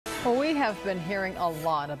Well, we have been hearing a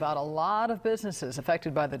lot about a lot of businesses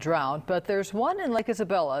affected by the drought, but there's one in Lake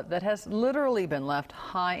Isabella that has literally been left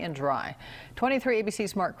high and dry. 23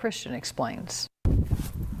 ABC's Mark Christian explains.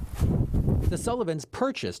 The Sullivans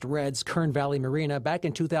purchased Red's Kern Valley Marina back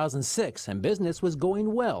in 2006, and business was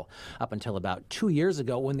going well up until about 2 years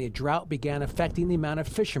ago when the drought began affecting the amount of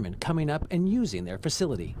fishermen coming up and using their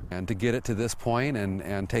facility. And to get it to this point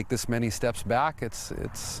and take this many steps back,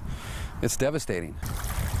 it's devastating.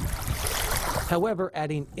 However,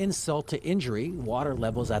 adding insult to injury, water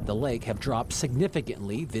levels at the lake have dropped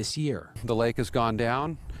significantly this year. The lake has gone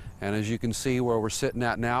down, and as you can see where we're sitting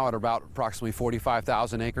at now at about approximately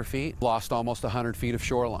 45,000 acre feet, lost almost 100 feet of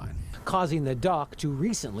shoreline, causing the dock to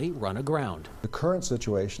recently run aground. The current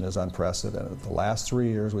situation is unprecedented. The last 3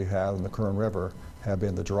 years we've had in the Kern River have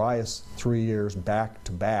been the driest 3 years back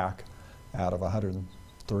to back out of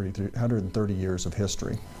 130 years of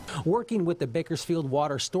history. Working with the Bakersfield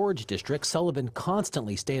Water Storage District, Sullivan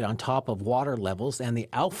constantly stayed on top of water levels and the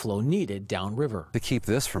outflow needed downriver to keep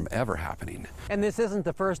this from ever happening. And this isn't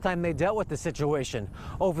the first time they dealt with the situation.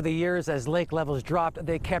 Over the years, as lake levels dropped,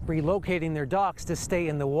 they kept relocating their docks to stay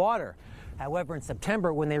in the water. However, in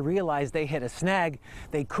September, when they realized they hit a snag,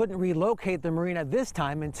 they couldn't relocate the marina this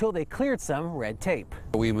time until they cleared some red tape.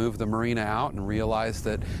 We moved the marina out and realized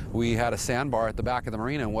that we had a sandbar at the back of the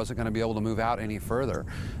marina and wasn't going to be able to move out any further.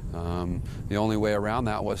 The only way around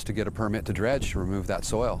that was to get a permit to dredge to remove that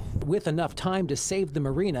soil. With enough time to save the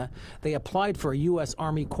marina, they applied for a U.S.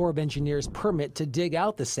 Army Corps of Engineers permit to dig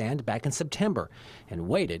out the sand back in September and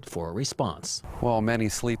waited for a response. Well, many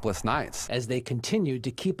sleepless nights as they continued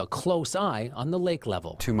to keep a close eye on the lake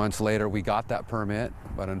level. 2 months later, we got that permit,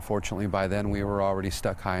 but unfortunately by then we were already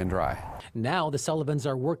stuck high and dry. Now the Sullivans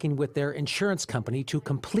are working with their insurance company to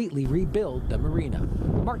completely rebuild the marina.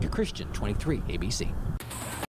 Mark Christian, 23 ABC.